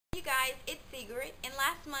You guys, it's Secret, and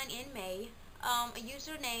last month in May, a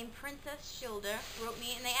user named Princess Shilda wrote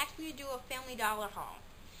me, and they asked me to do a Family Dollar haul.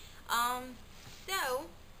 So,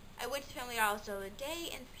 I went to Family Dollar the other day,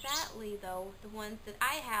 and sadly, though, the ones that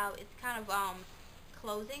I have, it's kind of,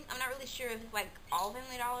 closing. I'm not really sure if it's, like, all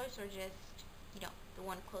Family Dollars, or just, the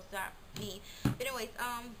one close to me. But anyways,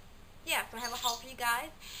 yeah, so I have a haul for you guys,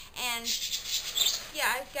 and,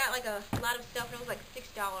 yeah, I've got, like, a lot of stuff, and it was, like, $6.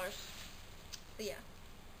 So, yeah.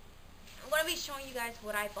 I'm going to be showing you guys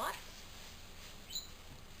what I bought.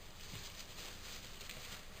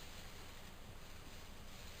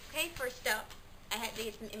 Okay, first up, I had to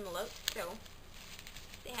get some envelopes, so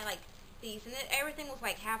they had like these, and then everything was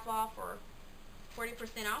like half off or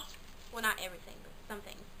 40% off. Well, not everything, but some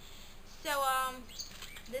things. So,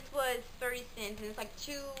 this was 30 cents, and it's like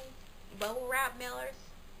 2 bubble wrap mailers.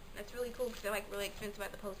 That's really cool because they're like really expensive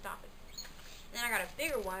at the post office. And then I got a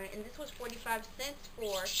bigger one, and this was 45 cents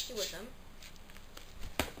for 2 of them.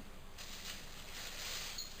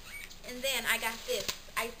 And then I got this.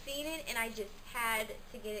 I seen it, and I just had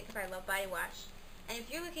to get it because I love body wash. And if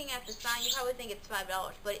you're looking at the sign, you probably think it's $5,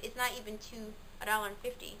 but it's not even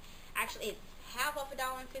 $1.50. Actually, it's half off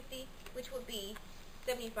 $1.50, which would be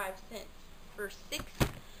 75 cents for 6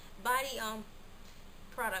 body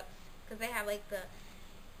products, because they have like the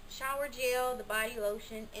shower gel, the body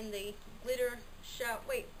lotion, and the glitter shower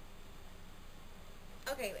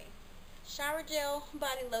gel,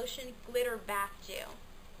 body lotion, glitter bath gel.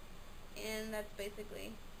 And that's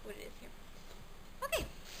basically what it is here. Okay.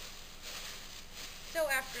 So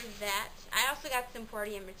after that, I also got some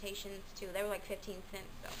party invitations too. They were like 15 cents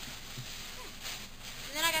though. Yeah.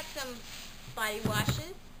 And then I got some body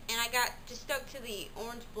washes, and I got just stuck to the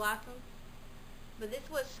orange blossom. But this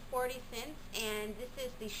was 40 cents, and this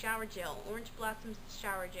is the shower gel, orange blossom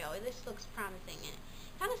shower gel. This looks promising, and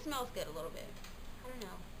it kind of smells good a little bit. I don't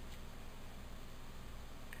know.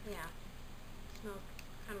 Yeah, it smells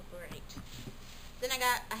kind of great. Then I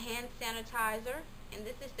got a hand sanitizer, and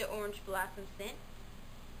this is the orange blossom scent.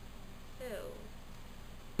 So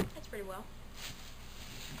that's pretty well.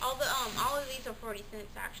 All of these are 40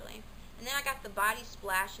 cents actually. And then I got the body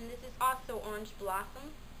splash, and this is also orange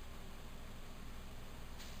blossom.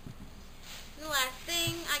 And the last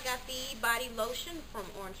thing, I got the body lotion from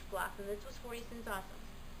Orange Blossom. This was 40 cents also.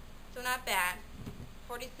 So not bad.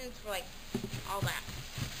 40 cents for like all that.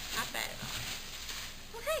 Not bad at all.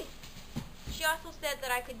 Okay. She also said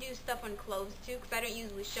that I could do stuff on clothes too, because I don't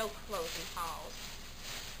usually show clothes in hauls.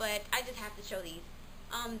 But I just have to show these.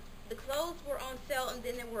 The clothes were on sale, and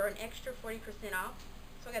then there were an extra 40% off.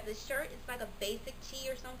 So I got this shirt. It's like a basic tee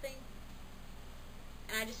or something.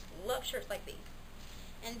 And I just love shirts like these.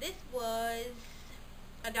 And this was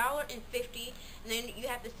 $1.50, and then you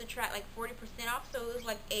have to subtract like 40% off, so it was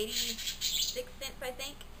like 86 cents, I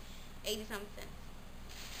think, 80-something cents.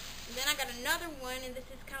 And then I got another one, and this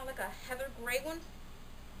is kind of like a heather gray one.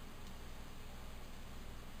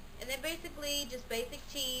 And then basically just basic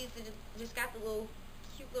tees, and just got the little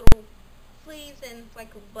cute little sleeves and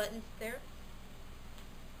like buttons there.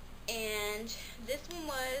 And this one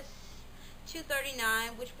was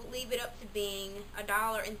 $2.39, which will leave it up to being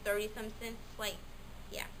 $1.30-some. Like,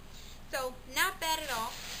 yeah. So not bad at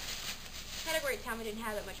all. Had a great time. I didn't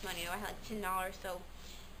have that much money though. I had like $10. So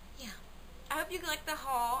yeah. I hope you like the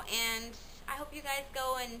haul, and I hope you guys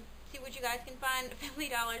go and see what you guys can find at Family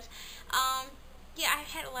Dollars. Yeah, I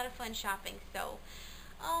had a lot of fun shopping. So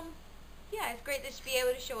yeah, it's great to be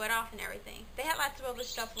able to show it off and everything. They had lots of other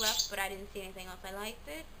stuff left, but I didn't see anything else I liked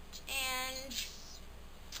it. And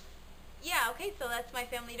yeah, okay, so that's my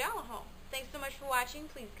Family Dollar haul. Thanks so much for watching.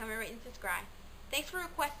 Please comment, rate, and subscribe. Thanks for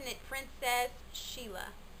requesting it, Princess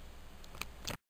Sheila.